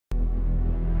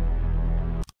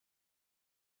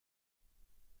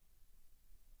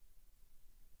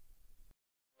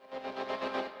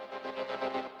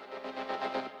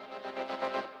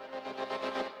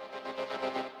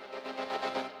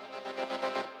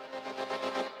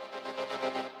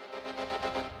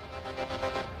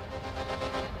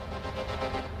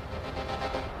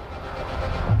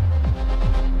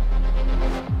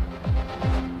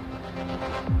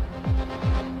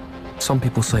Some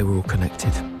people say we're all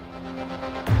connected,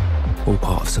 all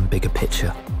part of some bigger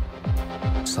picture,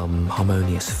 some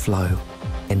harmonious flow,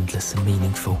 endless and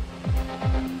meaningful.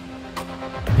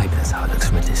 Maybe that's how it looks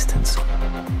from a distance.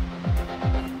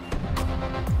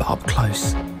 But up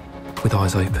close, with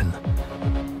eyes open,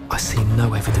 I see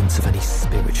no evidence of any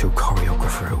spiritual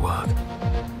choreographer at work.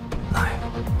 No,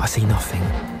 I see nothing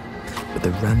but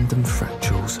the random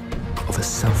fractals of a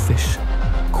selfish,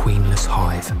 queenless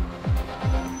hive.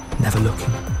 Never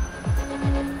looking,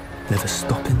 never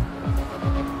stopping,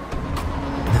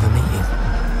 never meeting.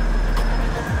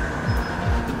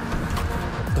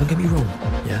 Don't get me wrong,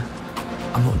 yeah?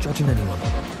 I'm not judging anyone.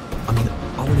 I mean,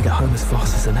 I want to get home as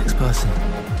fast as the next person.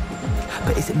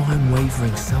 But is it my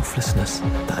unwavering selflessness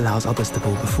that allows others to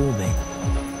board before me?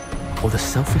 Or the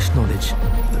selfish knowledge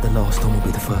that the last one will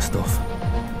be the first off?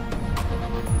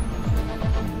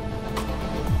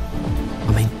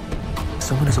 I mean,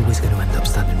 someone is always going to end up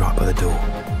standing right by the door.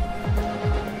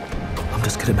 I'm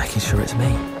just good at making sure it's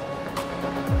me.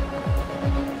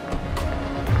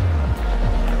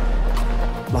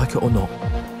 Like it or not,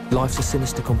 life's a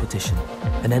sinister competition,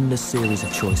 an endless series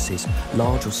of choices,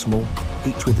 large or small,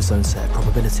 each with its own set of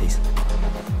probabilities.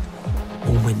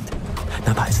 All wind.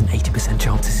 Now that is an 80%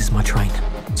 chance this is my train.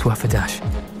 It's worth a dash.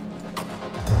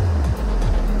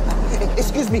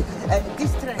 Excuse me,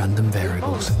 this train... Random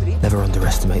variables. Never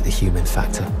underestimate the human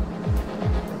factor.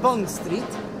 Bond Street.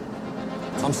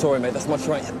 I'm sorry, mate, that's my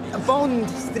train. Bond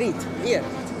Street, here.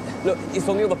 Look, it's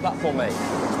on the other platform, mate.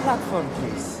 Platform,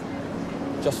 please.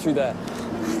 Just through there.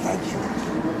 Thank you.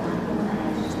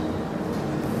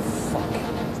 Fuck.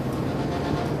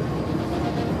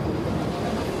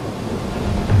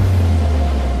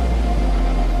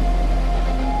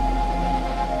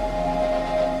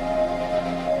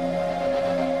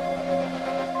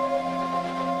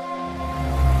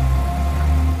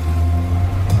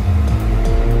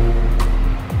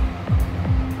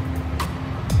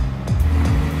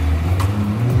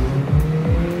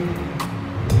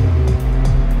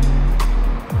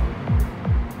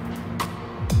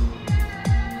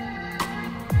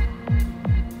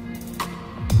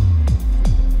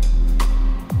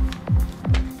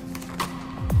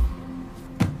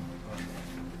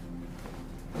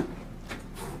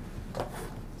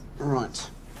 Right.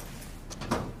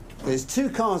 There's 2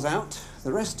 cars out.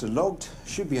 The rest are logged.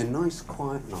 Should be a nice,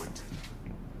 quiet night.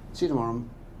 See you tomorrow.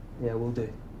 Yeah, we'll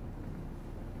do.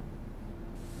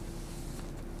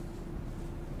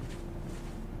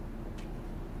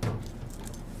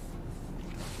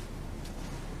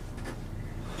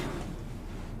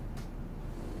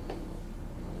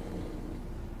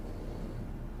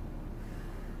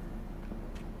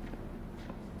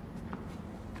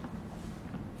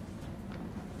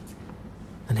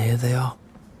 And here they are.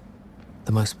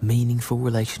 The most meaningful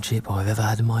relationship I've ever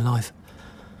had in my life.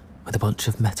 With a bunch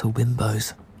of metal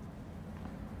bimbos.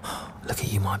 Look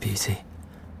at you, my beauty.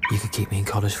 You could keep me in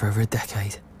college for over a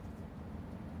decade.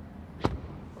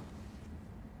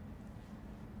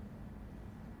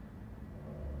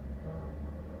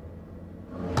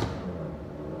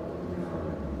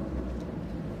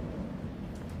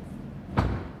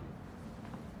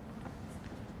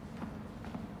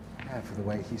 For the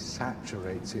way he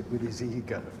saturates it with his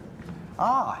ego.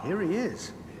 Ah, here he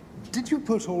is. Did you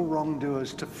put all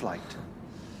wrongdoers to flight?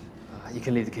 You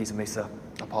can leave the keys with me, sir.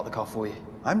 I'll park the car for you.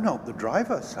 I'm not the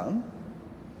driver, son.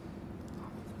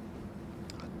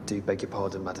 I do beg your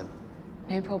pardon, madam.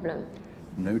 No problem.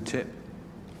 No tip.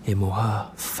 Him or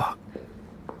her, fuck.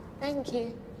 Thank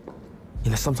you.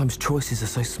 You know, sometimes choices are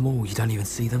so small you don't even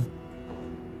see them.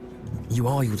 You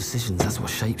are your decisions, that's what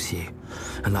shapes you.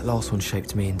 And that last one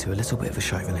shaped me into a little bit of a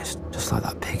chauvinist, just like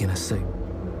that pig in a suit.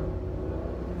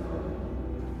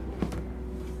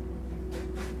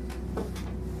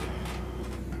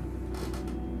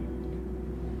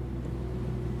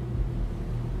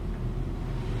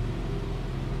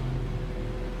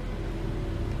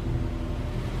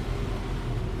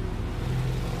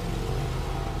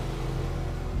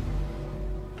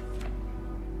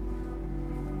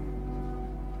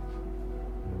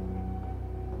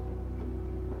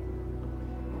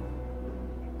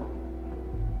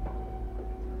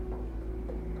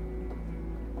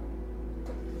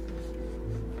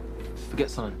 Forget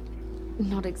something?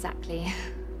 Not exactly.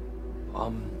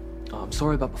 I'm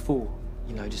sorry about before.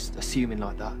 You know, just assuming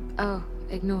like that. Oh,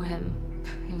 ignore him.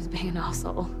 He was being an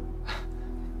arsehole.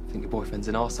 Think your boyfriend's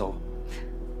an arsehole?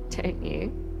 Don't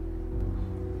you?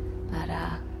 But,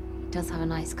 he does have a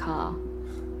nice car.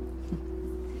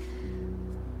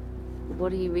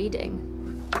 What are you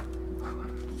reading?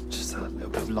 Just a little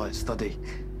bit of light study.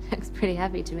 Looks pretty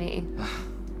heavy to me.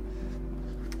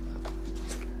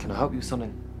 Can I help you with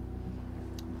something?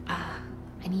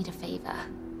 I need a favor.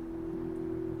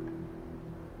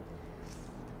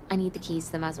 I need the keys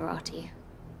to the Maserati.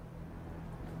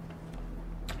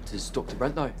 Does Dr.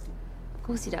 Brent know? Of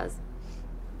course he does.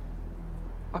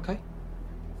 Okay.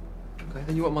 Okay,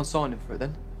 then you won't mind signing for it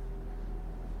then?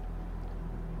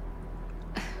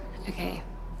 Okay,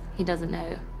 he doesn't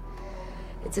know.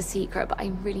 It's a secret, but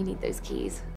I really need those keys.